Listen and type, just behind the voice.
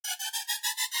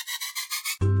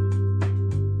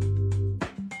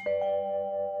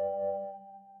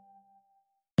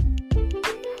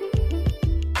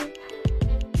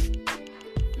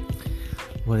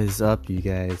What is up, you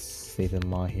guys? Nathan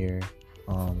Ma here.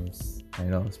 I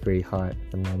know it's pretty hot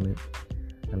at the moment.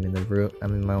 I'm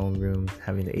in my own room,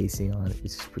 having the AC on, which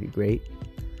is pretty great.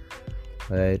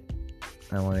 But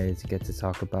I wanted to get to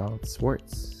talk about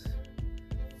sports.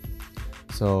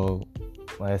 So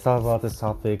when I thought about this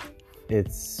topic,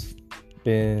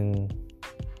 when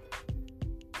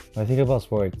I think about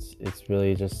sports, it's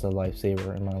really just a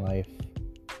lifesaver in my life.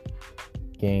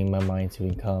 Getting my mind to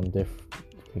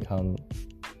become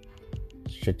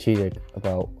strategic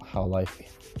about how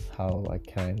I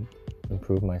can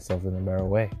improve myself in a better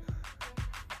way.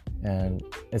 And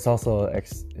it's also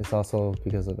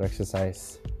because of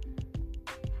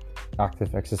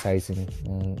active exercising,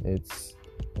 and it's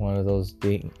one of those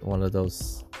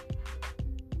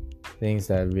things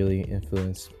that really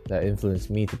influenced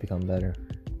me to become better.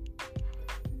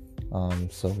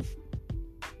 So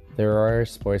there are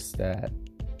sports that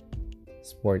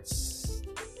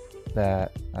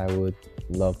I would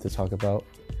love to talk about.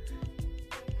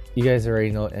 You guys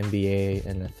already know NBA,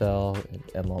 NFL, and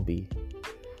MLB.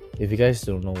 If you guys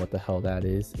don't know what the hell that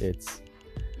is,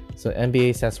 so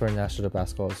NBA stands for National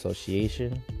Basketball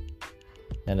Association,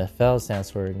 NFL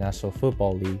stands for National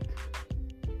Football League,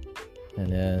 and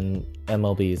then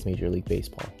MLB is Major League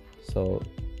Baseball. So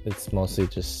it's mostly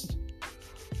just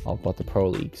all about the pro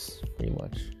leagues, pretty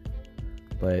much.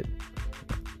 But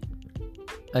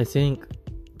I think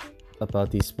about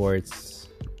these sports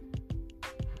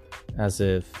as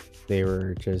if they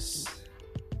were just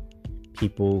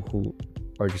people who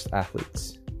are just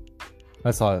athletes.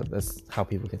 That's how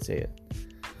people can say it.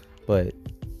 But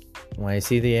when I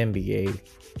see the NBA,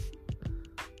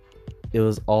 it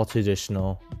was all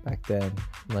traditional back then,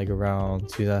 like around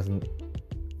 2000.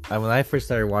 When I first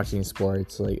started watching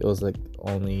sports, it was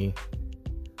only,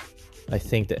 I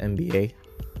think, the NBA,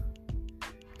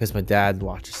 because my dad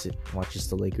watches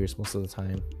the Lakers most of the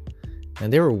time,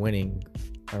 and they were winning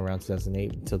around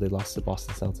 2008 until they lost to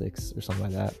Boston Celtics or something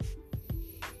like that.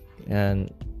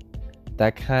 And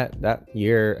that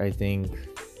year, I think,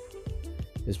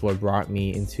 is what brought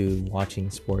me into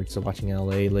watching sports, so watching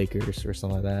LA Lakers or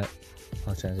something like that.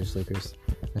 Los Angeles Lakers,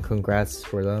 and congrats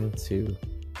for them to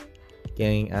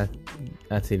getting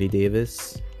Anthony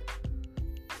Davis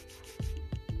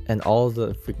and all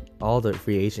the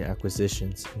free agent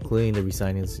acquisitions, including the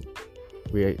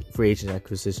free agent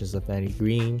acquisitions of Danny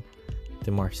Green,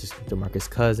 DeMarcus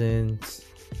Cousins,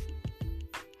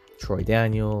 Troy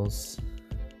Daniels,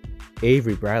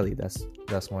 Avery Bradley. That's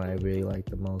one I really like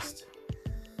the most.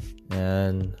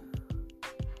 And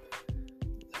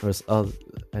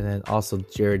then also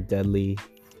Jared Dudley.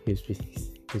 He's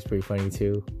pretty funny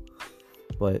too.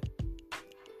 But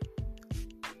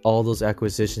all those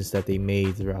acquisitions that they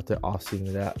made throughout the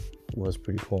offseason, that was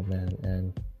pretty cool, man.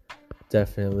 And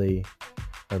definitely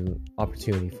an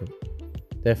opportunity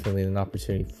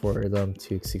for them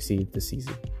to succeed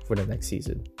for the next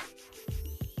season.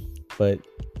 But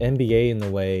NBA, in a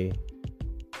way,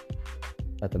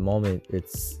 at the moment, it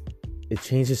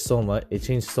changes so much. It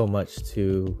changed so much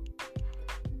to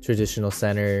traditional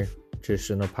center,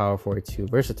 traditional power forward, to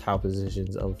versatile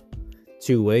positions of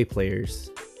two-way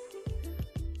players.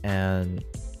 And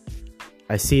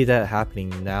I see that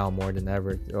happening now more than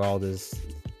ever. They're all just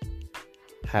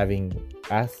having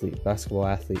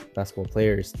basketball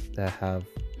players that have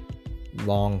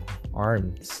long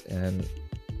arms,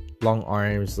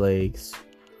 legs,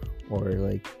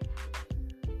 or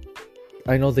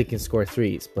I know they can score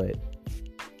threes, but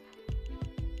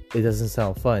it doesn't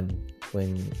sound fun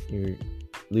when you're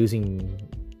losing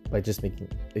by just making.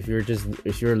 If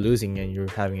you're losing and you're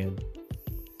having a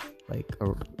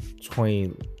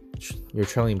 20, you're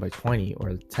trailing by 20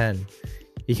 or 10,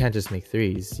 you can't just make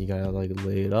threes. You gotta lay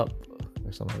it up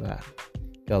or something like that.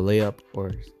 You gotta lay up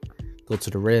or go to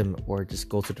the rim or just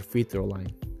go to the free throw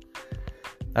line.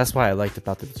 That's why I liked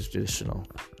about the traditional.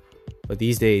 But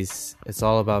these days, it's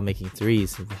all about making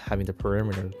threes and having the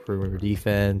perimeter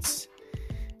defense.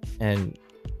 And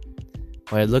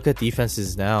when I look at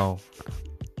defenses now,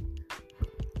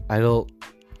 I don't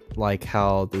like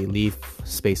how they leave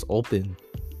space open.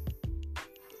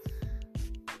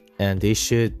 And they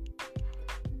should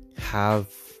have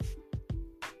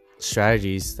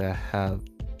strategies that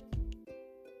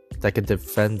can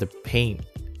defend the paint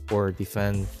or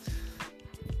defend.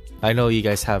 I know you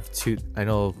guys have I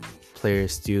know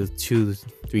players do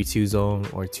 2-3-2 zone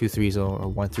or 2-3 zone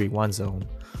or 1-3-1 zone,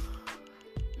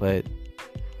 but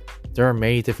there are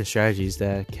many different strategies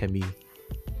that can be.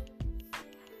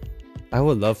 I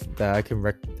would love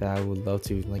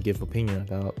to give opinion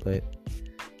about, but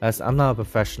I'm not a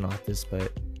professional at this,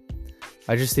 but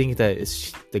I just think that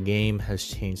the game has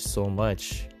changed so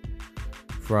much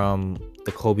from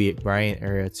the Kobe Bryant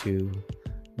era to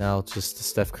now just the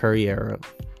Steph Curry era.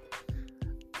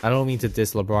 I don't mean to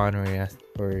diss LeBron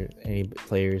or any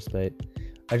players, but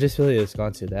I just feel like it's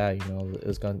gone to that.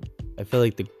 It's gone. I feel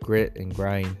like the grit and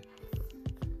grind,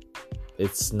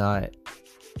 it's not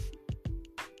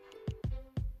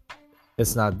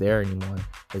there anymore.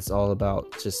 It's all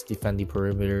about just defending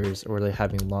perimeters, or like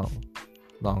having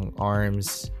long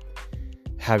arms,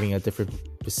 having a different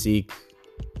physique,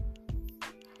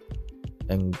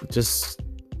 and just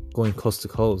going coast to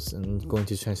coast and going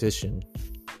to transition.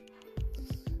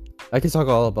 I could talk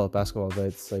all about basketball, but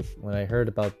it's like when I heard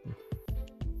about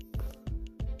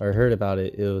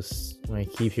it, it was when I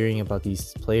keep hearing about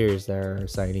these players that are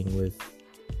signing with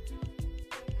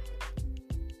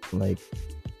like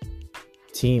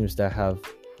teams that have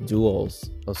duos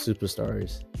of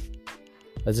superstars.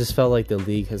 I just felt like the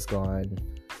league has gone.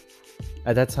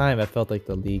 At that time, I felt like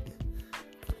the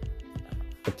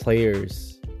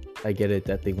players, I get it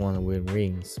that they want to win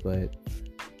rings, but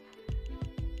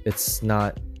there's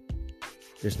not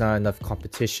enough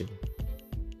competition.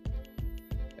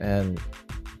 And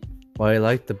what I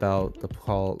liked about the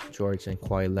Paul George and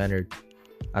Kawhi Leonard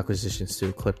acquisitions to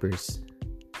the Clippers,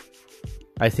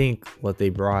 I think what they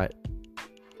brought,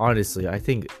 honestly, I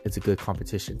think it's a good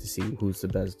competition to see who's the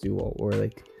best duo, or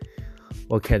like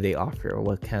what can they offer, or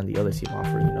what can the other team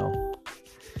offer,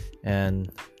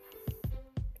 And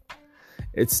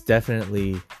it's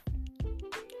definitely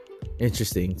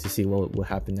interesting to see what will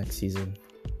happen next season.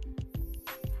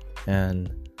 And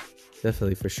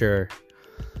definitely, for sure,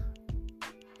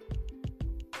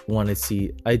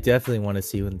 I definitely want to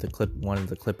see one of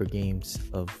the Clipper games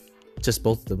of just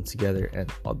both of them together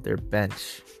and on their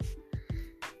bench.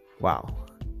 Wow.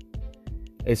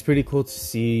 It's pretty cool to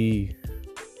see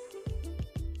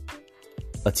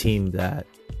a team that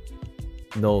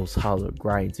knows how to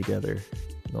grind together,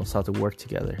 knows how to work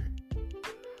together.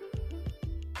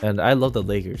 And I love the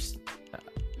Lakers.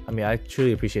 I mean, I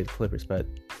truly appreciate the Clippers, but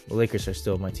the Lakers are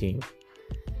still my team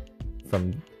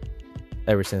from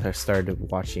ever since I started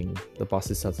watching the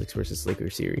Boston Celtics versus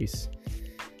Lakers series.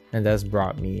 And that's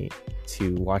brought me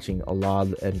to watching a lot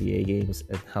of NBA games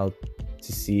and how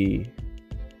to see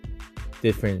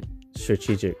different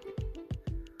strategic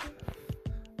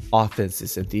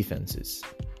offenses and defenses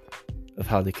of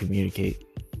how they communicate.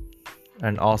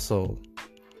 And also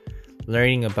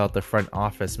learning about the front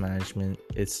office management,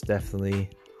 it's definitely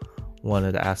one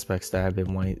of the aspects that I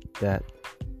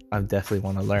definitely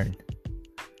want to learn.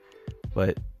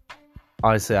 But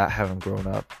honestly, I haven't grown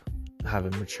up, I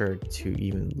haven't matured to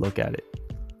even look at it.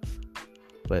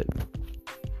 But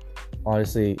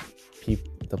honestly,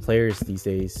 the players these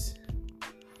days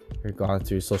are gone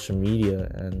through social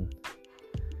media, and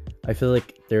I feel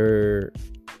like they're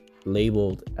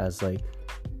labeled as like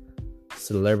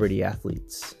celebrity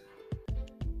athletes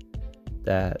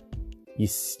that you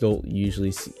don't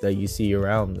usually see, that you see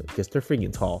around, because they're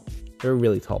freaking tall. They're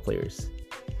really tall players.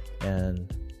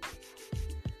 And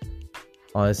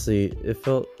honestly, it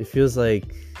feels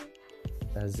like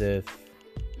as if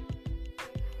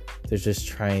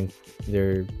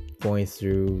they're going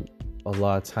through a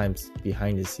lot of times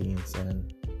behind the scenes,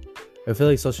 and I feel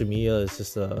like social media is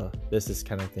just a business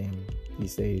kind of thing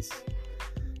these days,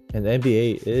 and the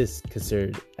NBA is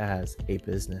considered as a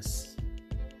business,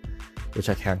 which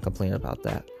I can't complain about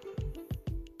that.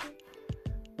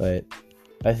 But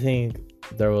I think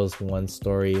there was one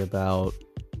story about,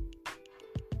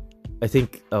 I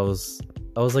think I was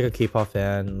like a K-pop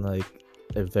fan, like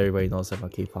if everybody knows I'm a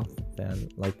K-pop fan,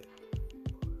 like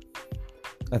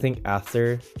I think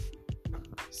after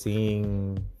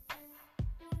seeing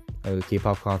like a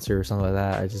K-pop concert or something like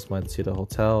that, I just went to the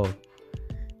hotel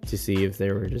to see if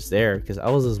they were just there, because I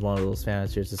was just one of those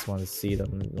fans who just wanted to see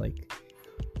them, like,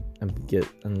 and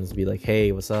just be like,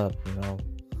 hey, what's up,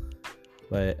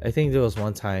 But I think there was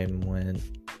one time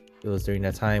during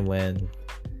that time when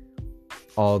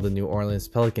all the New Orleans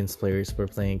Pelicans players were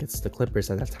playing against the Clippers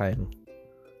at that time.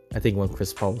 I think when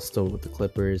Chris Paul was still with the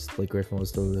Clippers, Blake Griffin was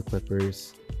still with the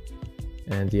Clippers,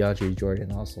 and DeAndre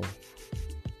Jordan also.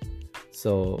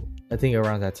 So I think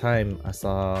around that time I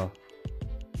saw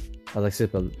Alexis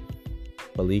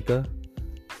Balika.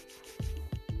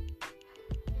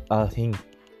 I think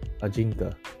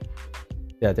Ajinka.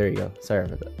 Yeah, there you go. Sorry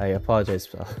about that. I apologize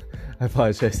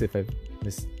if I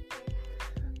missed.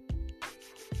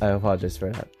 I apologize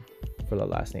for that, for the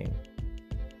last name.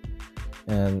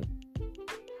 And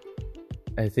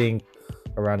I think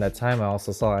around that time I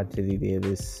also saw Anthony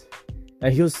Davis,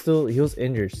 and he was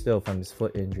injured still from his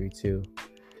foot injury too.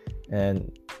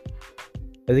 And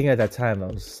I think at that time I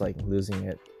was just like losing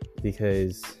it,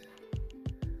 because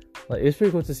Like it's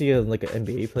pretty cool to see like an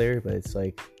NBA player, but it's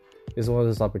like it's one of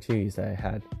those opportunities that I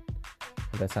had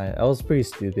at that time. I was pretty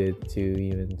stupid to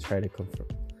even try to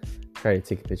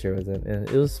take a picture with them, and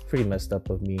it was pretty messed up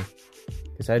of me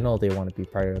because I know they want to be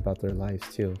private about their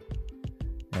lives too,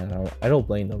 and I don't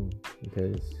blame them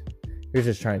because they're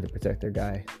just trying to protect their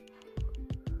guy,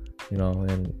 you know.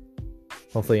 And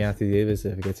hopefully Anthony Davis,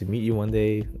 if I get to meet you one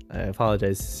day, I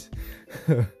apologize.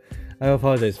 I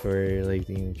apologize for like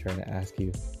even trying to ask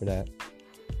you for that.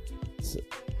 So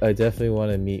I definitely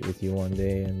want to meet with you one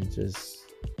day and just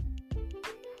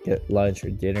get lunch or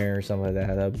dinner or something like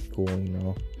that. That'd be cool, you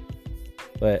know.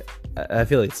 But I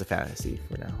feel like it's a fantasy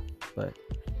for now. But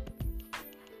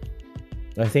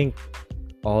I think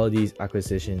all of these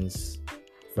acquisitions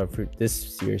from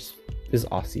this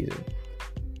off season,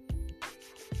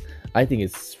 I think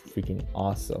it's freaking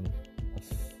awesome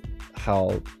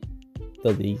how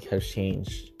the league has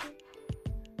changed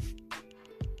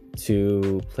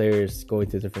to players going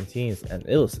to different teams, and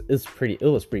it was pretty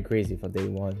crazy from day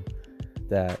one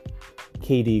that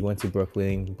KD went to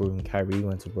Brooklyn, Kyrie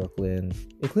went to Brooklyn,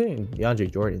 including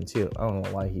DeAndre Jordan too. I don't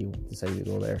know why he decided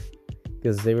to go there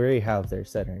because they already have their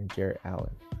center in Jarrett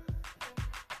Allen.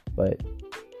 But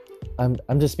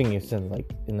I'm just being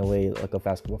like in a way like a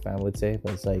basketball fan would say,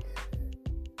 but it's like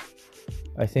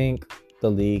I think the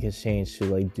league has changed to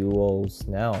like duos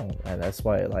now, and that's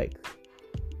why I like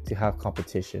to have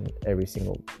competition every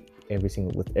single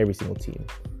with every single team.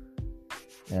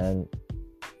 And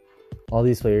all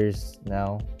these players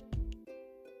now,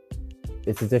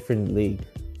 it's a different league,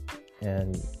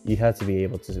 and you have to be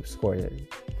able to score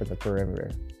it for the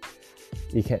perimeter.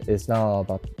 You can't. It's not all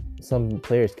about. Some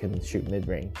players can shoot mid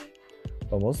range,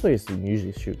 but most players can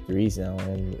usually shoot threes now,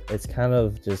 and it's kind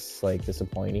of just like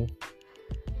disappointing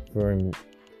for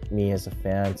me as a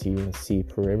fan to even see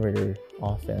perimeter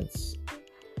offense.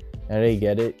 And I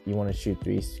get it, you want to shoot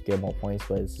threes to get more points,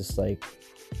 but it's just like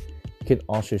you can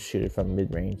also shoot it from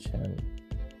mid range and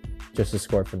just to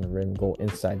score from the rim, go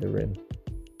inside the rim.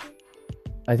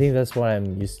 I think that's what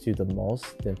I'm used to the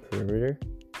most than perimeter,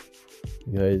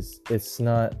 because it's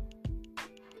not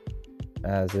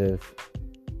as if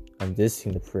I'm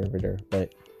dissing the perimeter,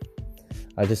 but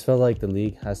I just felt like the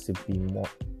league has to be more.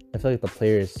 I feel like the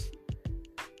players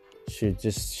should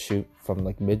just shoot from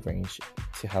like mid-range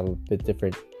to have a bit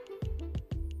different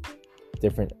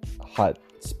hot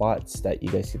spots that you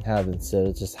guys can have instead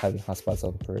of just having hot spots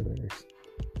on the perimeters.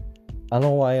 I don't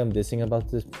know why I'm dissing about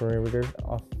this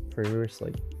perimeters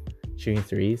like shooting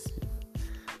threes.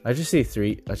 I just see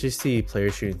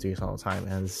players shooting threes all the time,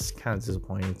 and it's kind of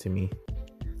disappointing to me,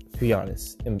 to be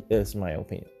honest. It's my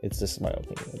opinion. It's just my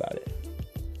opinion about it.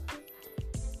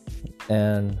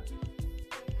 And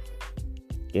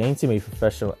getting to meet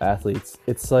professional athletes,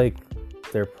 it's like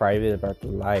they're private about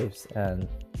their lives, and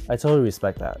I totally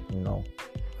respect that. You know,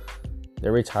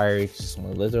 they're retired, just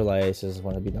want to live their lives, just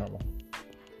want to be normal.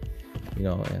 You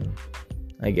know, and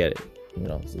I get it. You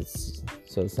know, it's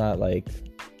not like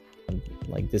I'm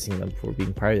like dissing them for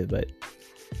being private, but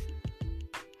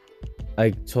I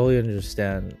totally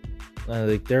understand.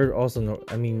 Like they're also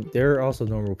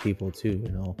normal people too.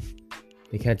 You know,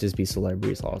 they can't just be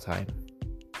celebrities all the time.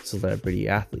 Celebrity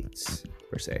athletes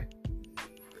per se,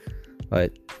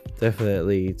 but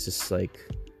definitely it's just like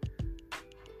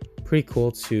pretty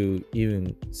cool to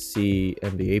even see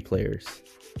NBA players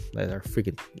that are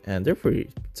freaking, and they're pretty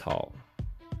tall.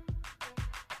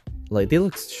 Like they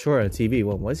look short on TV.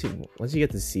 Well, once you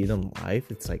get to see them live,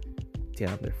 it's like,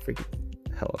 damn, they're freaking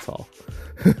hella tall.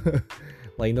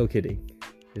 Like no kidding,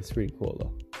 it's pretty cool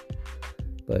though.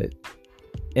 But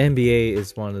NBA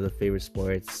is one of the favorite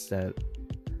sports that.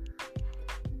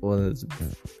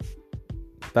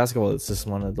 Basketball is just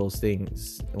one of those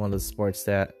things, one of the sports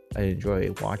that I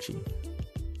enjoy watching.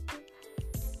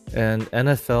 And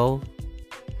NFL,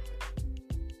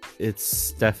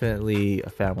 it's definitely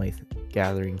a family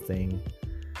gathering thing.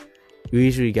 We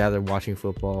usually gather watching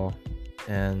football,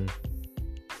 and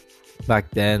back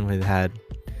then when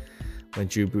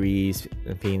Drew Brees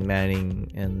and Peyton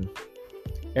Manning and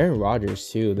Aaron Rodgers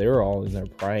too, they were all in their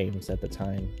primes at the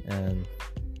time, and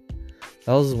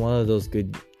that was one of those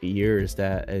good years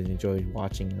that I enjoyed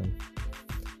watching them.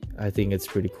 I think it's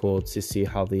pretty cool to see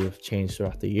how they have changed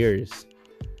throughout the years.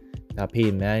 Now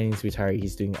Peyton Manning's retired,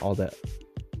 he's doing all the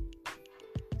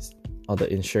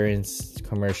insurance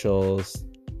commercials,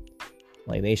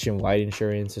 like Nationwide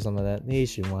Insurance or something like that.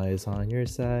 Nationwide is on your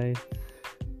side.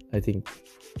 I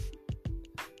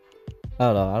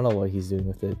don't know what he's doing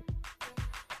with it.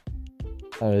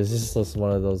 It's just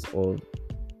one of those old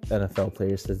NFL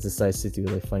players that decides to do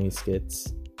like funny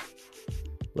skits.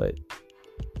 But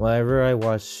whenever I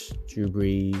watch Drew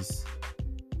Brees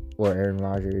or Aaron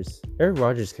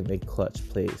Rodgers can make clutch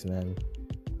plays, man.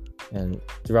 And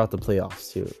throughout the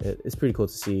playoffs too, it's pretty cool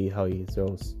to see how he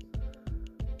throws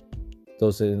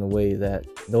in a way that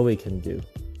nobody can do,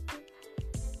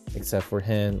 except for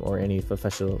him or any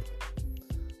professional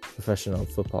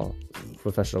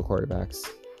quarterbacks.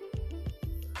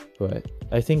 But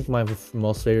I think my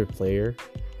most favorite player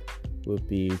would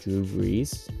be Drew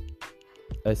Brees.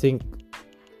 I think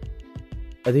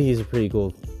he's a pretty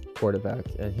cool quarterback,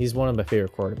 and he's one of my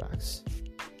favorite quarterbacks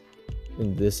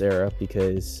in this era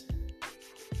because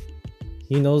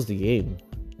he knows the game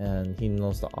and he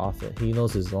knows the offense. He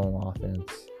knows his own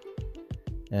offense,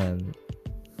 and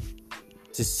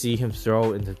to see him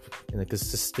throw in a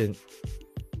consistent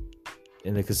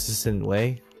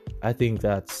way, I think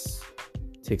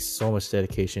takes so much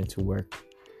dedication to work,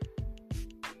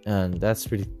 and it's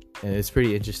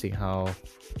pretty interesting how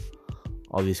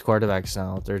all these quarterbacks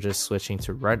now, they're just switching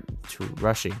to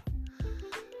rushing,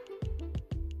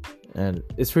 and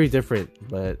it's pretty different,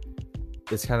 but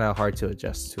it's kind of hard to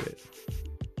adjust to it.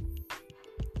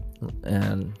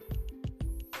 And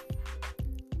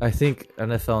I think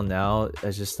NFL now, I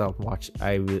just stopped watching.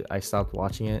 I stopped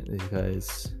watching it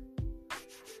because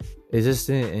it just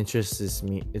didn't interest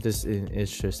me. It just didn't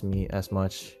interest me as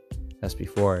much as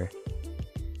before.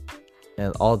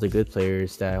 And all the good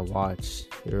players that I watched,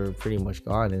 they were pretty much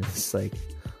gone. And it's like,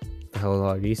 what the hell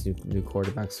are these new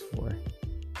quarterbacks for?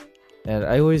 And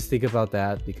I always think about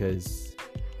that because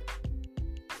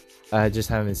I just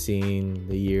haven't seen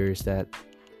the years that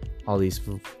all these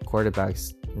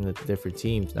quarterbacks in the different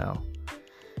teams now.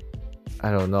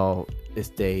 I don't know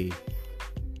if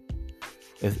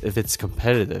it's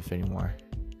competitive anymore.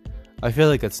 I feel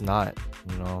like it's not,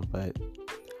 but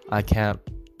I can't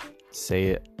say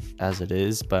it as it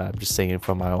is, but I'm just saying it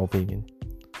from my own opinion.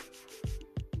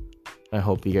 I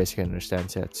hope you guys can understand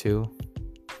that too.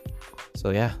 So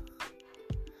yeah.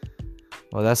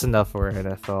 Well, that's enough for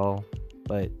NFL,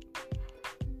 but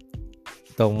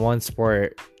the one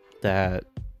sport that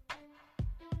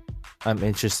I'm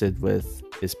interested with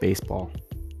is baseball.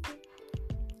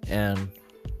 And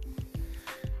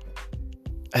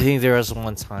I think there was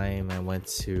one time I went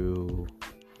to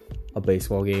a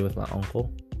baseball game with my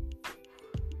uncle,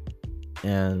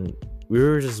 and we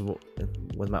were just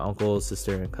with my uncle,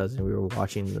 sister, and cousin. We were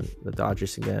watching the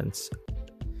Dodgers against,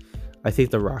 I think,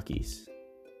 the Rockies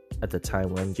at the time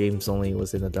when James Only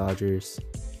was in the Dodgers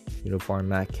uniform.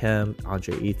 Matt Kemp,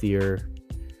 Andre Ethier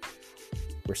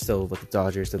were still with the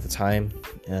Dodgers at the time,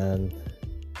 and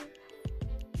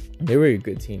they were a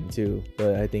good team too,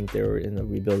 but I think they were in a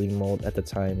rebuilding mode at the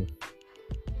time,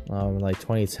 like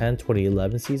 2010,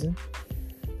 2011 season.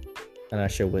 I'm not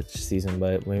sure which season,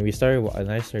 but when I started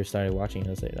watching, I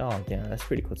was like, oh damn, that's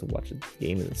pretty cool to watch a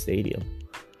game in the stadium.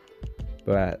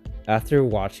 But after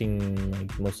watching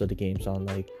like most of the games on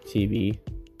like TV,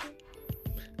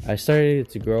 I started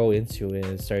to grow into it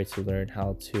and started to learn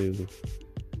how to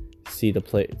see the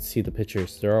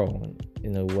pitchers throw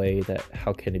in a way that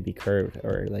how can it be curved,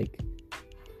 or like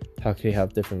how can you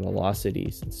have different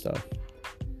velocities and stuff.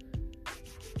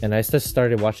 And I just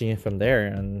started watching it from there,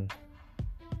 and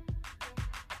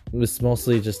it was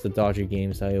mostly just the Dodger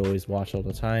games I always watch all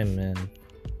the time, and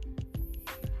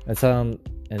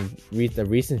the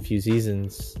recent few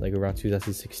seasons, like around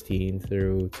 2016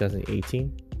 through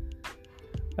 2018,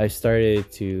 I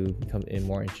started to become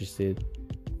more interested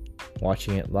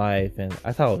watching it live, and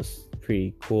I thought it was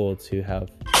pretty cool to have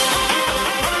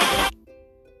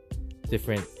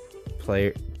different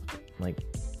to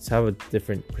have a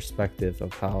different perspective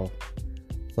of how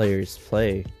players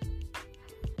play.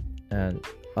 And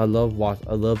I love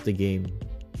the game,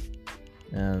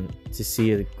 and to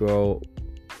see it grow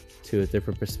to a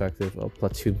different perspective of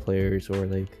platoon players, or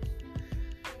like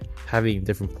having a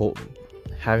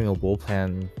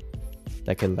bullpen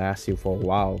that can last you for a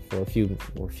while, for a few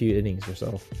innings or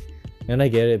so. And I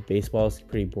get it, baseball is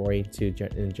pretty boring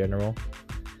in general,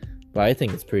 but I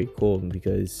think it's pretty cool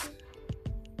because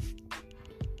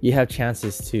you have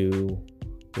chances to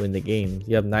win the game.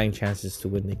 You have 9 chances to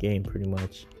win the game pretty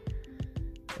much,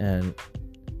 and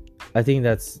I think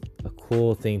that's a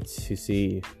cool thing to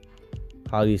see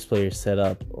how these players set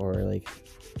up, or like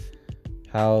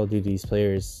how do these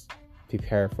players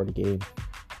prepare for the game.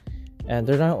 And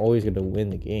they're not always going to win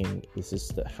the game. It's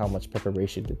just how much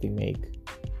preparation that they make,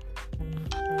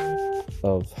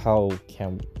 of how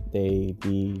can they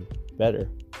be better.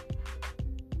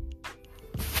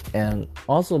 And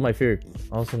also my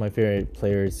favorite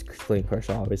player is Clayton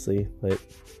Kershaw, obviously, but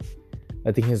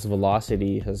I think his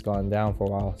velocity has gone down for a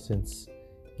while since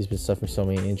he's been suffering so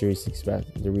many injuries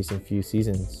the recent few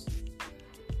seasons,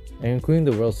 and including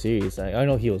the World Series. I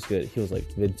know he was good. He was like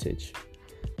vintage,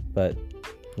 but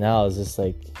now it's just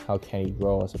like, how can he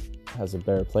grow as a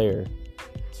better player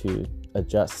to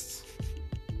adjust?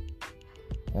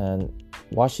 And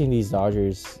watching these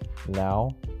Dodgers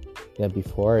now than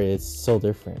before, it's so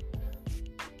different.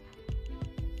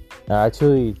 I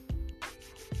actually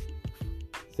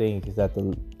think that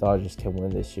the Dodgers can win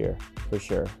this year for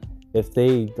sure. If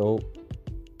they don't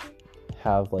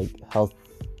have like health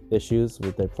issues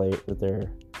with their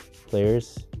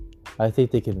players, I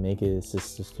think they can make it. It's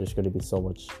just there's going to be so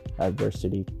much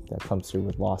adversity that comes through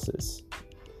with losses,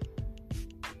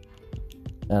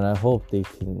 and I hope they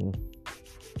can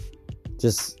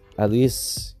just at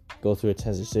least go through a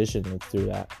transition through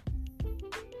that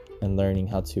and learning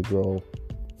how to grow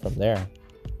from there.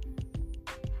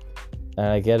 And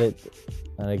I get it.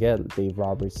 And I get Dave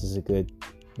Roberts is a good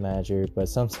manager, but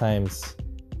sometimes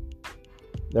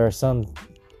there are some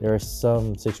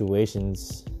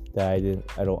situations that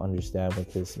I don't understand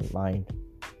with his mind.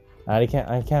 I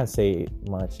can't say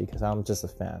much because I'm just a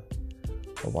fan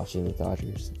of watching the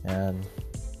Dodgers, and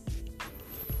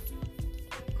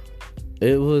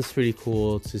it was pretty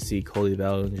cool to see Cody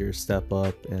Bellinger step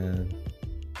up and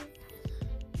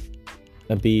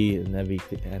be an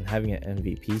MVP and having an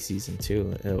MVP season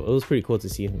too. It was pretty cool to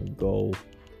see him go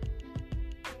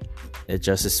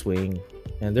adjust his swing,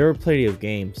 and there were plenty of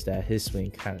games that his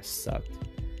swing kind of sucked.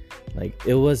 Like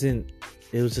it was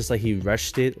just like he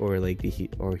rushed it, or like he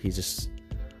just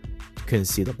couldn't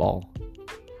see the ball,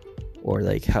 or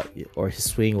his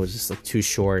swing was just like too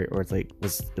short, or like it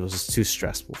was just too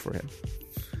stressful for him.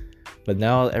 But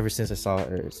now, ever since I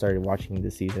started watching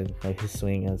this season, like his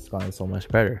swing has gotten so much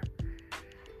better.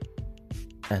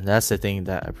 And that's the thing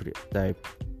that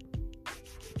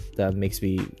makes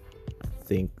me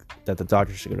think that the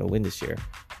Dodgers are going to win this year.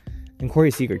 And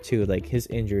Corey Seager too, like his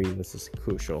injury was just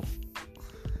crucial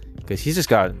because he's just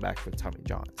gotten back from Tommy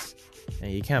Johns, and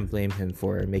you can't blame him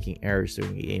for making errors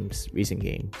during recent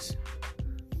games.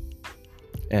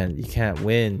 And you can't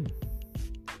win.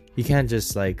 You can't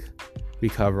just like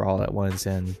recover all at once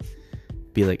and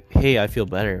be like, hey, I feel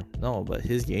better. No, but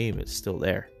his game is still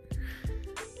there.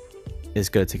 It's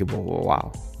going to take him a little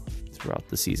while throughout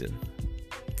the season,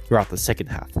 throughout the second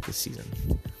half of the season.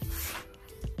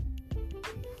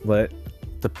 But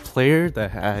the player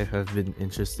that I have been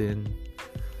interested in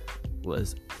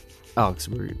was Alex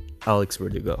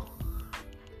Verdugo.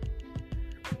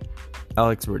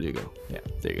 Alex Verdugo. Yeah,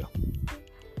 there you go.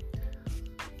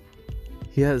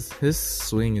 His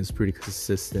swing is pretty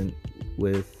consistent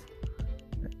with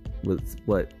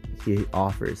what he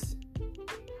offers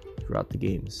throughout the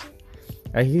games.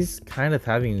 And he's kind of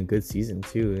having a good season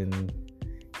too, and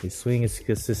his swing is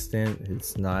consistent.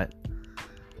 It's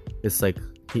like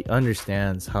he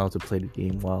understands how to play the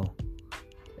game well,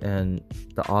 and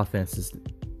the offense is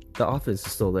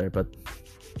still there, but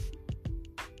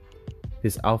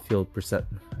his outfield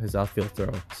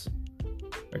throws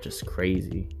are just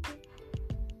crazy.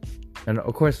 And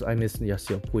of course, I miss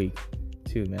Yasiel Puig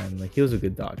too, man. Like he was a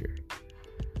good Dodger.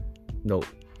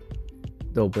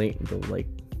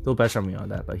 Don't bash on me on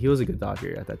that, but he was a good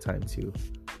Dodger at that time too.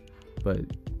 But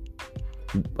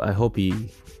I hope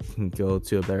he can go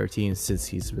to a better team since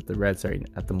he's with the Reds right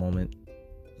at the moment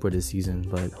for this season.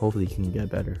 But hopefully he can get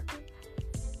better.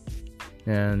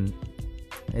 And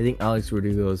I think Alex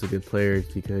Verdugo is a good player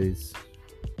because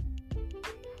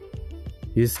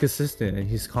he's consistent and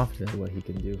he's confident in what he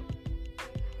can do.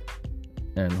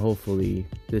 And hopefully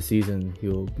this season he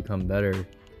will become better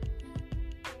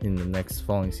in the next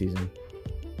following season.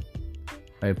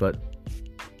 But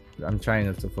I'm trying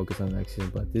not to focus on next season.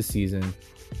 But this season,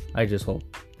 I just hope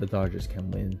the Dodgers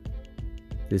can win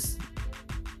this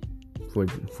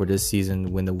for this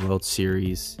season, win the World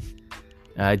Series.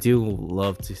 And I do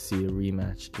love to see a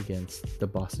rematch against the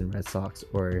Boston Red Sox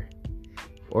or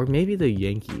maybe the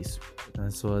Yankees.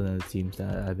 That's one of the teams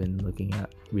that I've been looking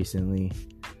at recently.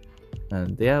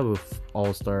 And they have an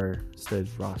all-star stud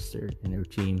roster in their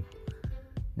team,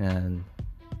 and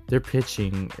their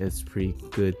pitching is pretty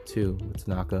good too. With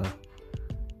Tanaka,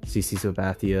 CC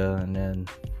Sabathia, and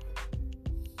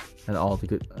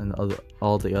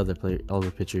all the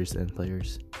other pitchers and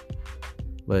players.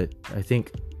 But I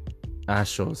think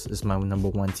Astros is my number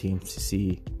one team to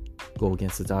see go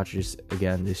against the Dodgers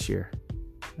again this year,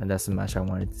 and that's the match I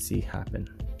wanted to see happen.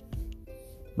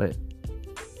 But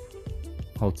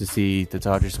hope to see the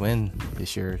Dodgers win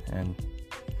this year, and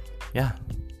yeah,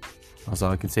 that's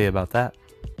all I can say about that.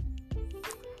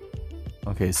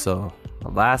 Okay, so the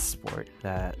last sport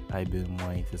that I've been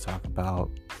wanting to talk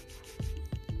about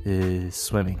is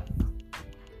swimming.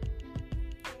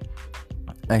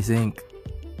 I think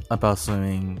about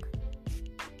swimming.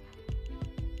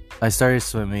 I started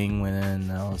swimming when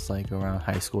I was like around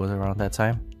high school, around that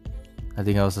time. I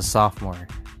think I was a sophomore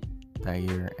that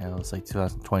year, and it was like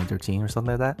 2013 or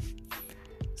something like that.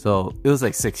 So it was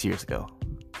like 6 years ago.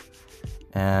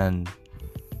 And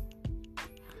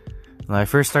when I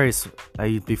first started,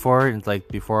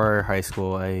 before high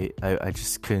school, I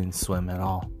just couldn't swim at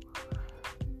all.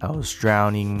 I was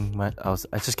drowning. I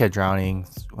just kept drowning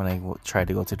when I tried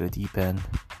to go to the deep end,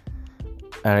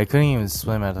 and I couldn't even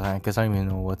swim at the time because I didn't even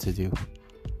know what to do.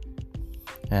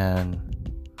 And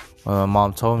when my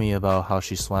mom told me about how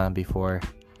she swam before,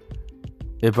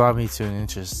 it brought me to an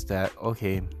interest that,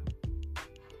 okay,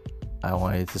 I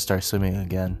wanted to start swimming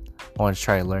again. I wanted to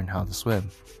try to learn how to swim.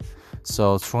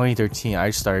 So 2013, I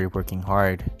started working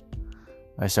hard.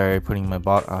 I started working my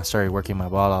butt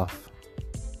off.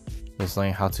 Just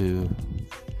learning how to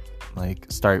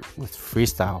start with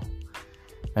freestyle.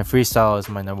 And freestyle is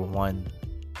my number one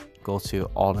go-to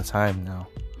all the time now.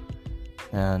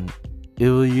 And it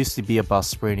used to be about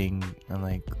sprinting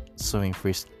and swimming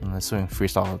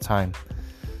freestyle all the time.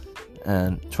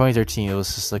 And 2013, it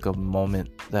was just like a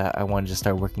moment that I wanted to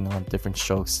start working on different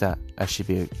strokes that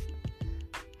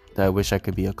I wish I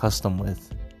could be accustomed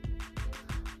with.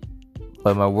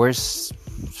 But my worst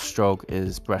stroke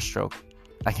is breaststroke.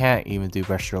 I can't even do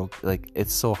breaststroke.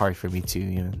 It's so hard for me to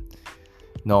even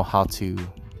know how to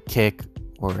kick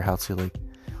or how to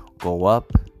go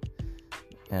up,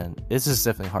 and it's just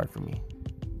definitely hard for me.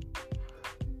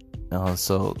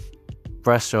 So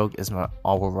breaststroke is my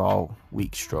overall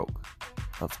weak stroke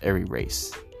of every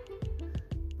race.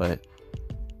 But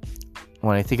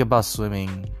when I think about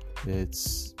swimming,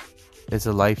 it's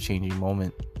a life-changing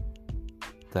moment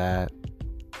that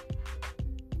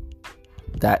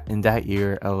in that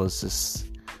year I was just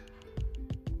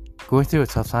going through a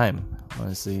tough time,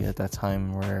 honestly, at that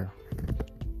time, where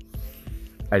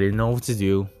I didn't know what to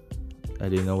do. I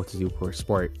didn't know what to do for a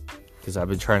sport, because I've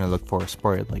been trying to look for a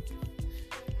sport.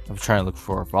 I'm trying to look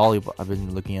for volleyball. I've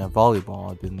been looking at volleyball.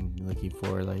 I've been looking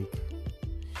for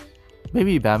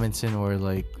maybe badminton or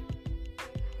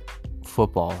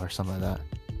football or something like that.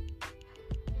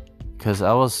 Because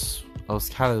I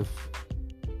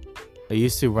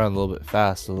used to run a little bit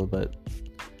fast, but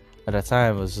at that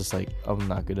time it was just I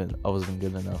wasn't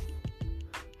good enough.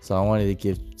 So I wanted to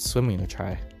give swimming a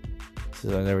try,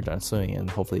 since I've never done swimming, and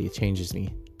hopefully it changes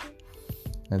me.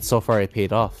 And so far it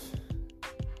paid off.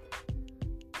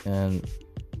 And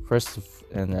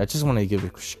I just want to give a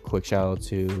quick shout out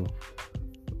to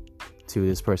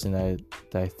this person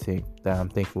that I'm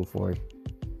thankful for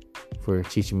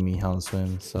teaching me how to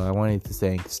swim. So I wanted to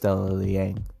thank Stella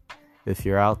Liang. If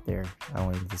you're out there, I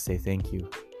wanted to say thank you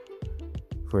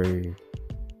for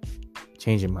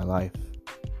changing my life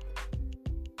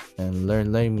and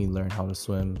letting me learn how to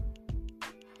swim,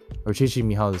 or teaching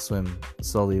me how to swim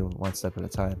slowly, one step at a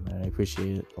time. And I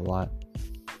appreciate it a lot.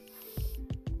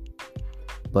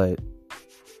 But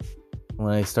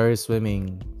when I started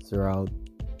swimming throughout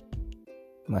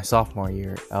my sophomore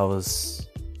year, I was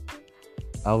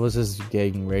just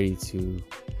getting ready to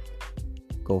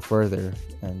go further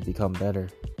and become better.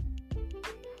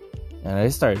 And I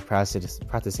just started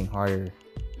practicing harder.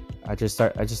 I just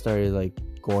started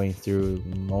going through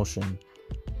motion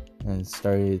and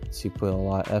started to put a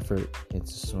lot of effort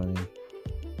into swimming.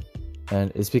 And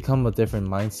it's become a different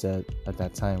mindset at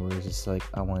that time, where it's just I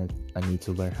need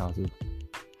to learn how to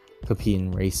compete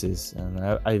in races. And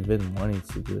I've been wanting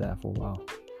to do that for a while.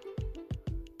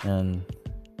 And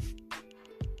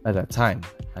at that time,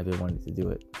 I've been wanting to do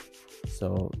it.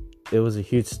 So it was a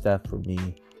huge step for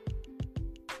me,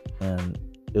 and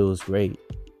it was great.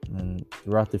 And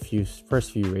throughout the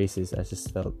first few races, I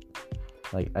just felt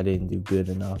like I didn't do good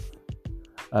enough.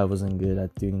 I wasn't good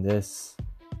at doing this.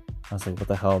 I was like, what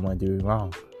the hell am I doing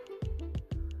wrong?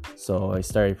 So I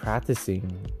started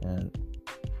practicing, and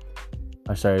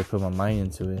I started putting my mind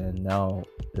into it, and now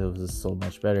it was just so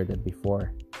much better than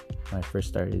before. When I first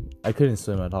started, I couldn't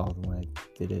swim at all when I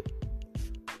did it.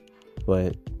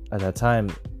 But at that time,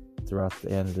 throughout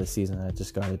the end of the season, I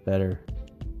just got it better.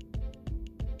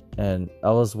 And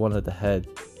I was one of the head.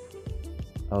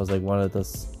 I was one of the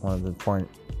most important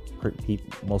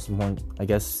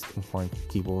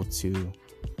people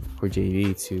for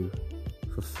JV to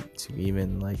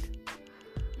even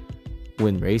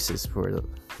win races for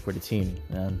the team.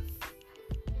 And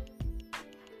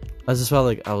I just felt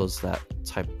like I was that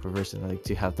type of person,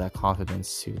 to have that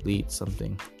confidence to lead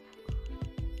something.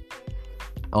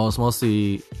 I was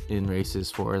mostly in races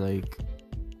for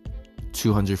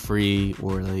 200 free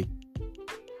or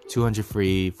 200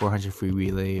 free, 400 free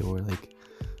relay, or like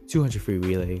 200 free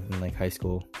relay in like high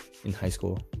school. And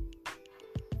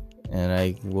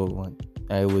I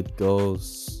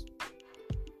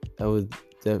would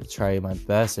try my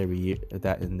best every year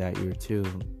in that year too.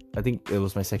 I think it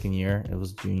was my second year. It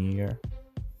was junior year,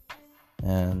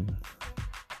 and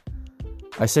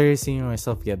I started seeing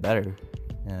myself get better,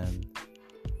 and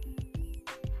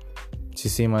to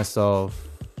see myself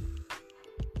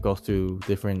go through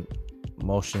different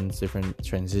motions, different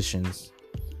transitions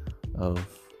of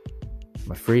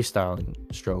my freestyling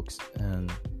strokes,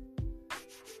 and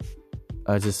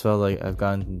I just felt like I've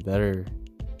gotten better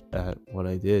at what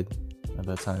I did at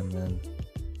that time. And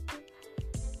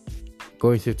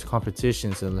going through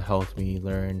competitions, it helped me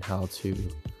learn how to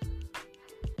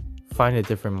find a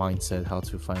different mindset, how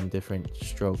to find different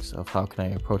strokes of how can I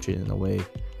approach it in a way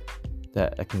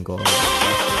that I can go.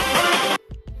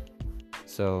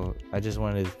 So I just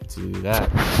wanted to do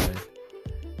that instead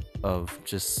of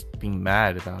just being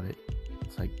mad about it.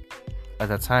 It's like at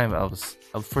that time I was,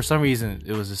 for some reason,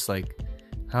 it was just like,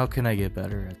 how can I get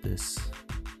better at this?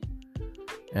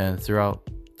 And throughout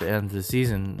the end of the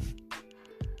season,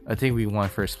 I think we won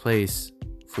first place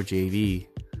for JV.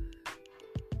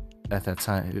 At that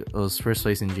time, it was first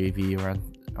place in JV around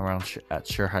at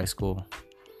Shore High School,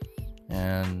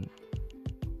 and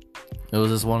it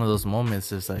was just one of those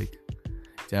moments. It's like,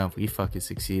 damn, we fucking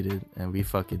succeeded, and we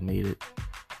fucking made it.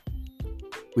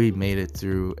 We made it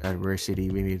through adversity.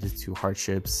 We made it through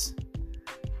hardships,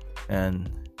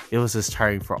 and it was just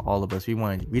tiring for all of us. We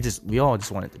all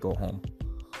just wanted to go home,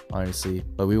 honestly.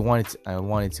 But I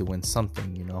wanted to win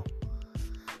something, you know.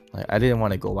 Like, I didn't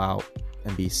want to go out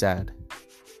and be sad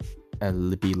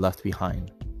and be left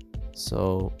behind.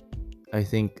 So I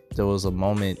think there was a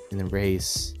moment in the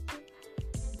race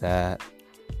that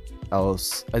I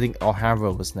think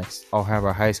Alhambra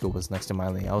High School was next to my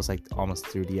lane. I was like almost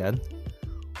through the end,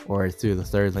 or through the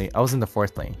third lane. I was in the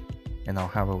fourth lane, and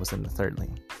Alhambra was in the third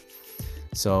lane.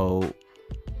 So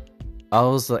I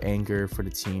was the anchor for the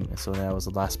team, and so I was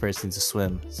the last person to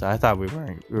swim. So I thought we were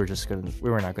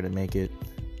not gonna make it.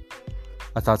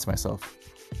 I thought to myself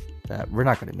that we're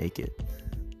not gonna make it.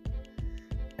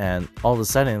 And all of a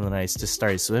sudden, when I just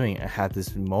started swimming, I had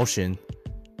this emotion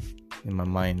in my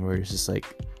mind where it's just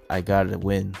like, I gotta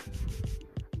win.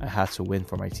 I have to win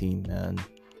for my team, and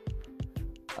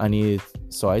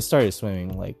so I started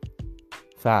swimming like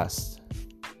fast,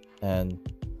 and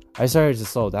I started to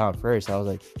slow down first. I was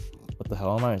like, what the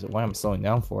hell am I? Why am I slowing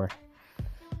down for?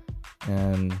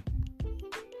 And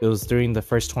it was during the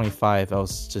first 25, I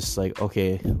was just like,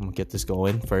 okay, I'm gonna get this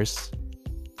going first.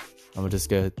 I'm gonna just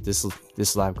get this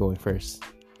lap going first.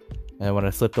 And when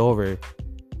I flipped over,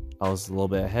 I was a little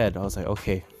bit ahead. I was like,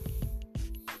 okay,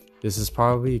 this is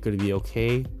probably gonna be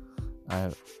okay.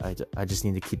 I just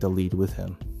need to keep the lead with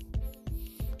him.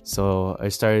 So I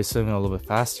started swimming a little bit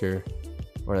faster,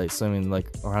 or like swimming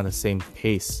like around the same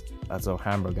pace as the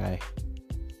Alhambra guy.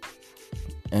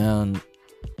 And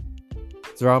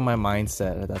throughout my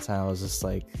mindset at that time, I was just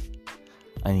like,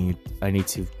 I need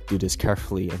to do this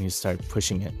carefully. I need to start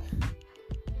pushing it.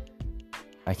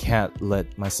 I can't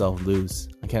let myself lose.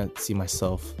 I can't see my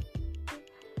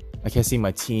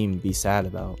team be sad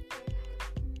about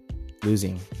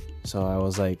losing. So I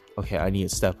was like, okay, I need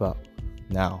to step up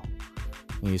now.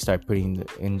 I need to start putting my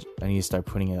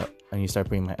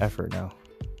effort now.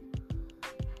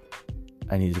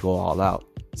 I need to go all out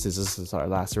since this is our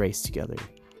last race together.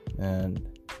 And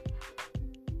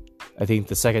I think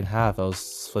the second half I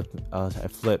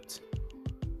flipped,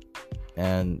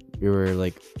 and we were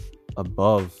like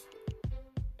above.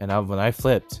 And when I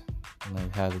flipped and I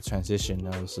had the transition,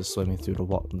 I was just swimming through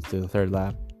the third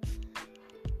lap.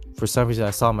 For some reason,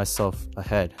 I saw myself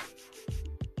ahead,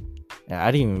 and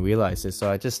I didn't even realize it.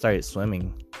 So I just started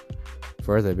swimming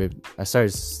further. But I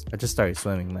just started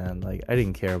swimming, man. Like, I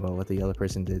didn't care about what the other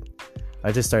person did.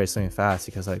 I just started swimming fast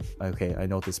because I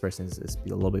know this person is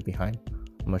a little bit behind.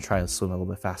 I'm gonna try to swim a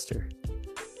little bit faster.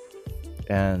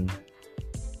 And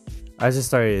I just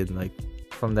started, like,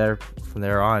 from there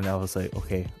on, I was like,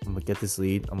 okay, I'm gonna get this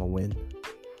lead. I'm gonna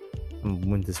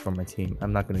win this for my team.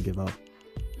 I'm not gonna give up.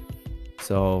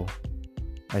 So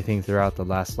I think throughout the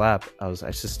last lap, I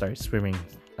just started swimming.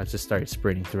 I just started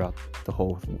sprinting throughout the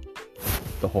whole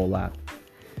lap.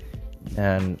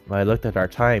 And when I looked at our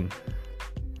time,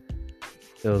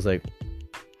 it was like,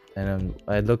 and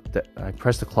I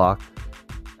pressed the clock.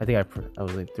 I think I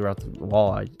was like, throughout the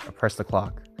wall, I pressed the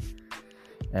clock,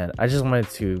 and I just wanted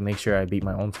to make sure I beat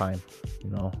my own time,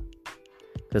 you know,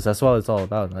 because that's what it's all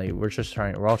about. Like, we're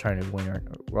all trying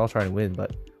to win,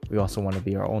 but we also want to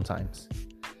beat our own times.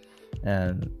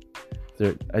 And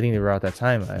I think around that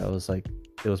time, I was like,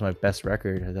 it was my best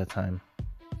record at that time.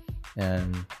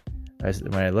 And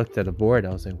when I looked at the board, I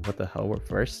was like, what the hell, we're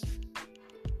first?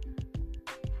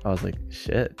 I was like,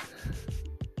 shit.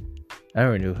 I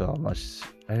never knew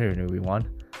we won.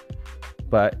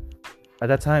 But at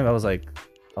that time, I was like,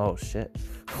 oh shit,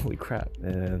 holy crap.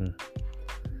 And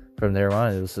from there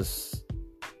on, it was just,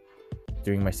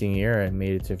 during my senior year, I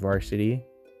made it to varsity.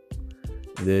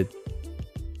 I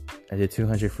did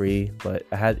 200 free, but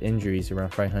I had injuries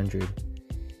around 500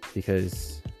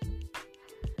 because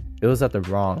it was at the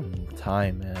wrong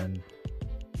time. And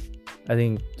I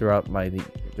think throughout my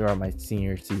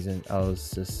senior season, I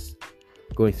was just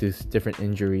going through different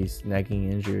injuries,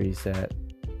 nagging injuries that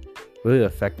really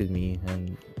affected me,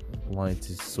 and wanted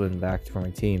to swim back for my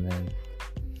team. And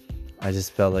I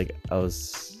just felt like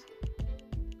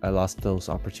I lost those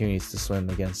opportunities to swim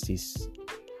against these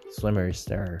swimmers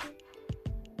that are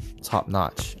top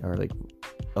notch, or like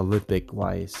Olympic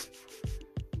wise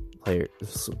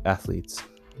athletes.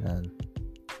 And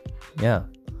yeah,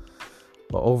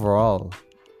 but overall,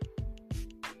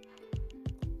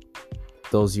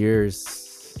 those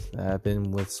years that I've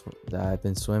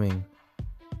been swimming,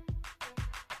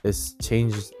 it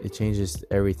changes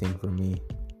everything for me.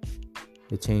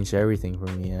 It changed everything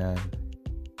for me, and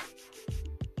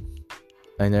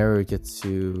I never get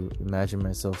to imagine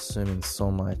myself swimming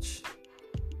so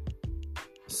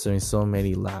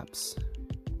many laps,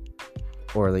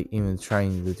 or like even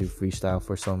trying to do freestyle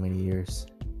for so many years.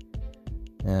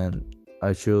 And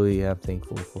I truly am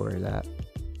thankful for that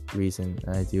reason.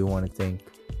 And I do want to thank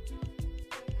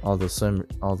all the swim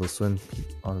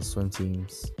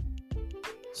teams,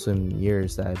 swim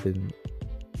years that I've been,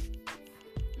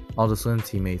 all the swim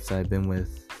teammates that I've been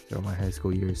with throughout my high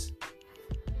school years.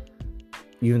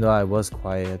 Even though I was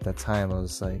quiet at that time, I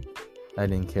was like, I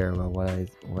didn't care about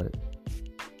what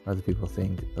other people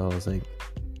think. I was like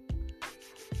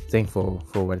thankful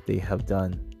for what they have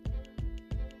done,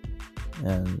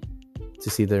 and to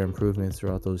see their improvements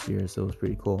throughout those years, it was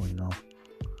pretty cool, you know.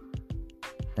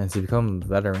 And to become a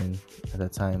veteran at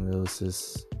that time, it was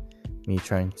just me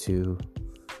trying to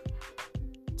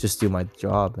just do my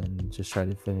job and just try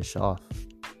to finish off.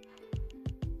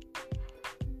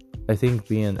 I think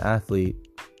being an athlete,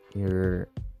 you're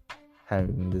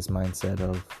having this mindset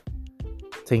of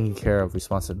taking care of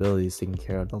responsibilities, taking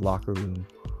care of the locker room,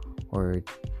 or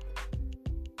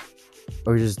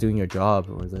just doing your job,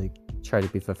 or like try to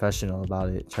be professional about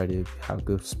it, try to have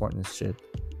good sportsmanship,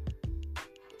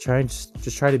 try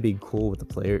to be cool with the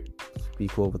player, be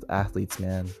cool with athletes,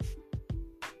 man.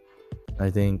 I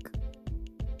think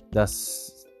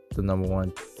that's the number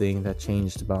one thing that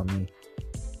changed about me,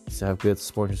 is to have good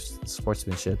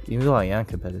sportsmanship. Even though I am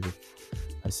competitive,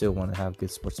 I still want to have good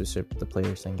sportsmanship with the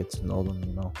players and get to know them,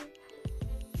 you know.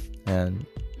 And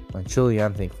I truly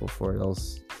am thankful for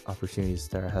those opportunities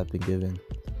that have been given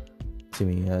to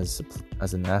me as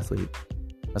an athlete,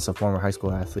 as a former high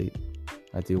school athlete.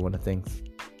 I do want to thank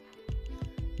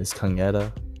Ms.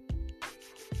 Kangeta.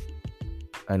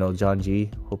 I know John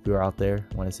G, hope you're out there.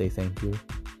 I want to say thank you.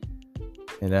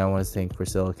 And then I want to thank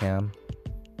Priscilla Cam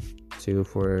too,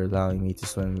 for allowing me to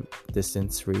swim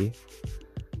distance free.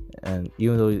 And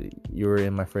even though you were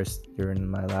in my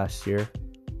last year,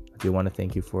 I do want to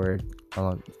thank you for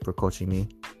coaching me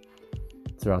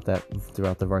throughout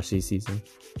the varsity season.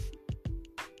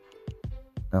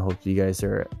 I hope you guys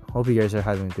are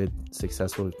having good,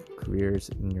 successful careers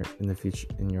in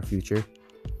your future.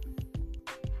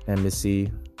 And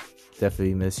Missy,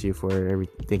 definitely miss you for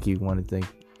everything.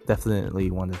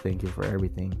 Definitely want to thank you for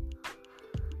everything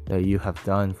that you have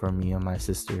done for me and my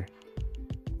sister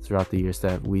throughout the years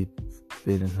that we've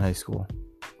been in high school,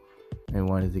 and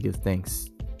wanted to give thanks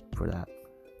for that.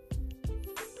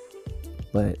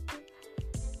 But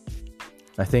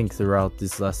I think throughout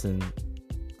this lesson,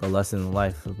 the lesson in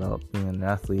life about being an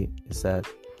athlete is that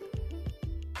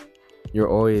you're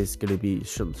always going to be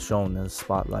shown in the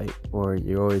spotlight, or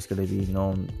you're always going to be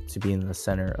known to be in the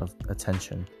center of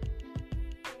attention.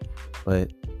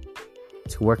 But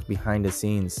to work behind the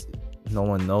scenes, no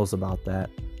one knows about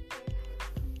that.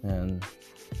 And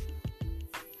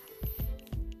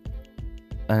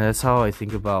that's how I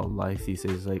think about life these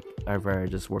days. Like, I'd rather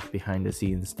just work behind the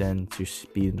scenes than to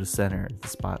be in the center of the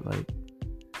spotlight.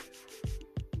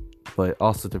 But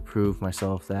also to prove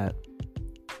myself that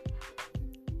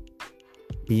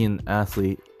being an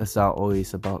athlete is not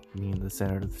always about being the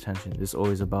center of attention. It's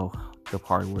always about the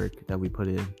hard work that we put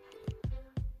in,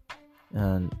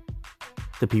 and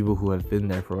the people who have been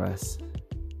there for us.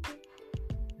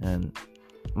 And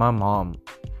my mom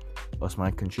was my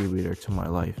contributor to my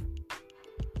life.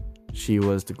 She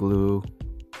was the glue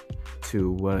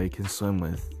to what I can swim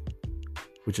with,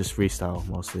 which is freestyle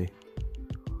mostly.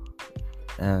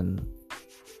 And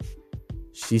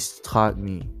she's taught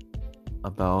me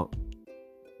about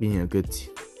being a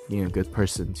good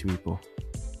person to people.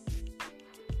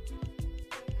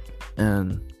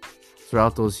 And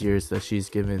throughout those years that she's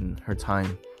given her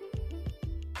time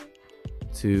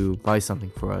to buy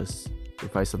something for us, to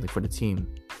buy something for the team,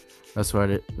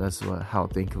 how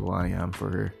thankful I am for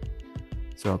her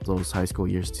throughout those high school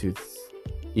years, to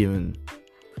even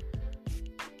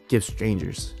give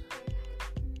strangers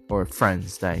or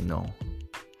friends that I know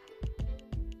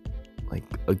like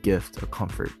a gift, a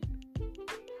comfort.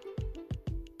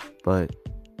 But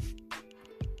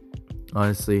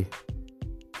honestly,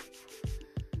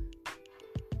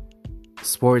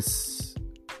 sports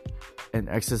and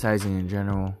exercising in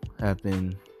general have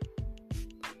been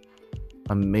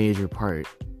a major part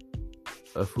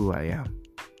of who I am.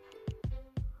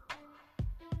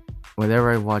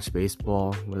 Whenever I watch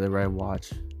baseball, whenever I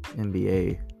watch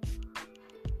NBA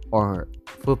or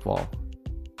football,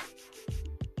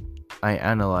 I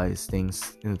analyze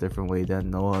things in a different way that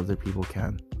no other people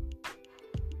can.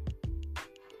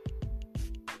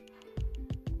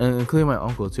 And including my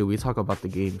uncle too, we talk about the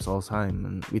games all the time,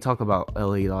 and we talk about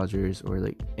LA Dodgers or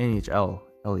like NHL,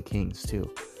 LA Kings too.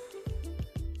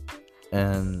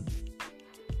 And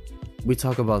we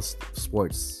talk about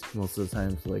sports most of the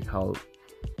time, like how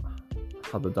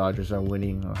the Dodgers are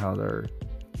winning or how their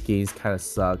games kind of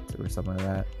sucked or something like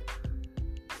that.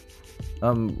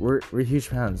 We're huge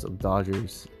fans of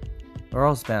Dodgers. We're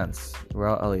all fans. We're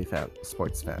all LA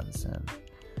sports fans, and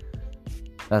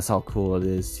that's how cool it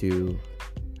is to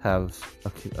have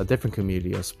a different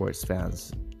community of sports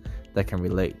fans that can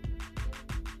relate.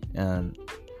 And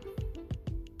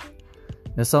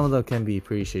some of them can be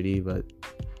pretty shitty, but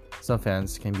some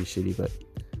fans can be shitty. But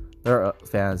there are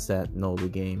fans that know the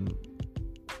game,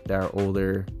 that are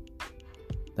older,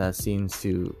 that seems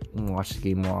to watch the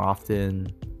game more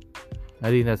often. I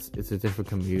think it's a different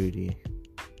community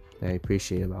that I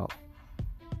appreciate about.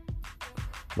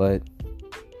 But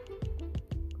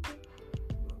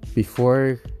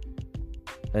before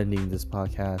ending this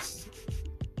podcast,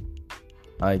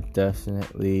 I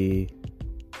definitely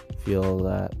feel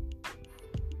that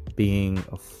being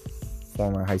a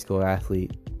former high school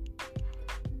athlete,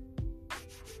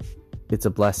 it's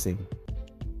a blessing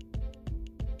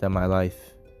that my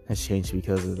life has changed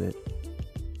because of it.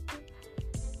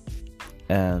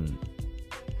 And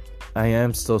I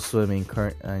am still swimming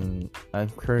I'm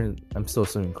still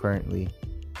swimming currently.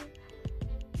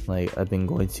 Like, I've been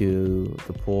going to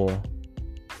the pool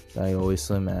that I always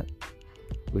swim at,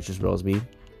 which is the Roseby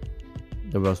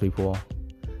pool.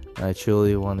 And I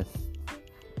truly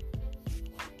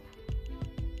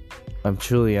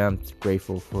am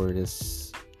grateful for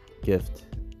this gift,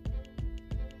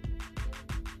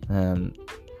 and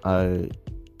I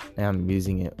am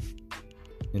using it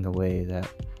in a way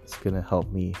that it's gonna help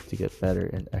me to get better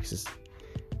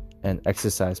and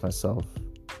exercise myself,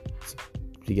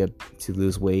 to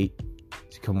lose weight,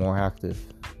 to become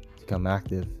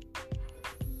active,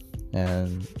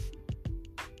 and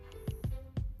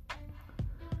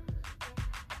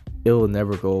it will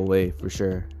never go away for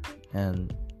sure.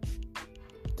 And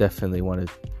definitely wanted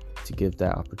to give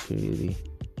that opportunity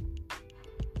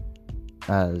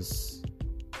as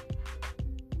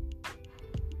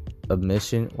a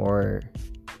mission or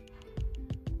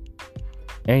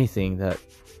anything that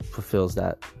fulfills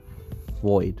that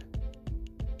void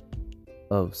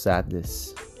of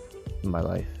sadness in my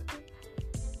life.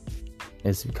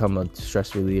 It's become a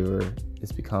stress reliever.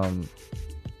 It's become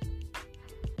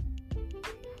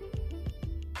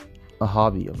a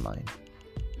hobby of mine.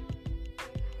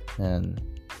 And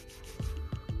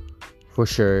for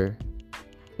sure,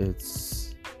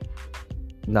 it's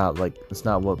not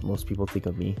what most people think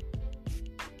of me.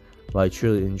 But I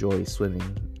truly enjoy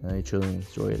swimming, and I truly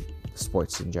enjoy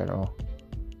sports in general.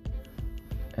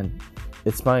 And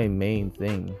it's my main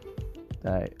thing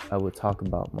that I would talk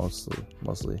about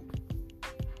mostly.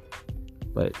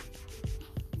 But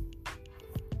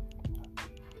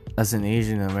as an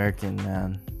Asian American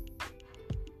man,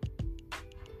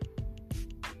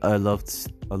 I love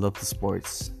the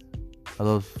sports. I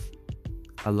love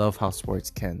how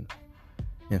sports can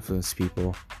influence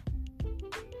people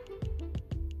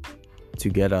to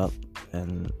get up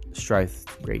and strive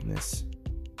for greatness.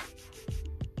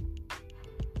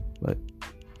 But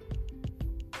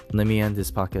let me end this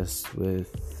podcast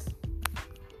with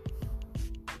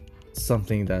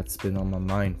something that's been on my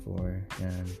mind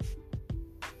and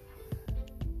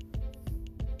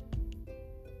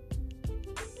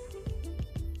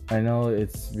I know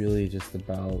it's really just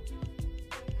about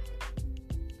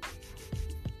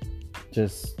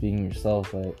just being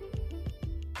yourself, but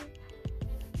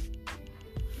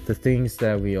the things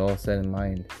that we all set in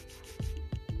mind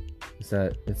is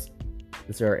that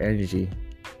it's our energy.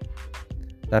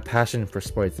 That passion for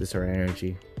sports is our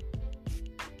energy.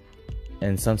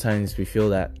 And sometimes we feel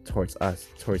that towards us,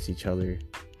 towards each other.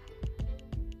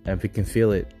 And we can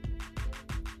feel it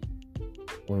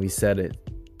when we set it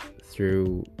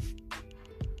through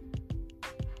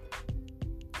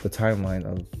the timeline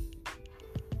of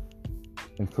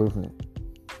improvement.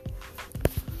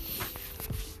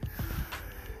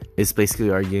 It's basically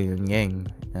our yin and yang,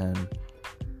 and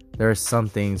there are some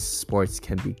things sports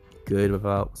can be good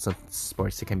about, some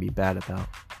sports it can be bad about,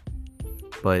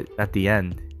 but at the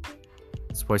end,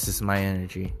 sports is my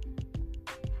energy,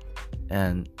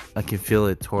 and I can feel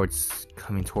it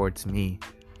coming towards me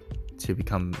to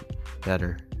become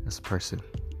better as a person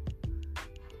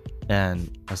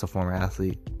and as a former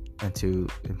athlete, and to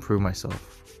improve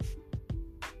myself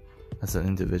as an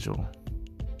individual.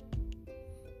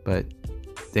 But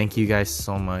thank you guys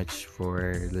so much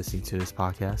for listening to this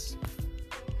podcast.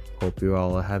 Hope you're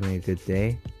all having a good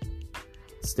day.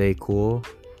 Stay cool,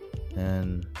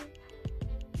 and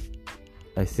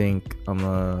I think I'm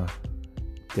gonna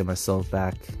get myself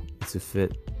back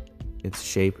into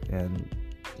shape, and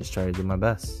just try to do my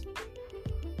best.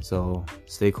 So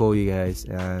stay cool, you guys,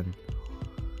 and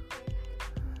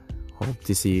hope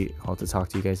to talk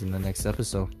to you guys in the next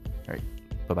episode. All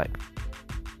right, bye bye.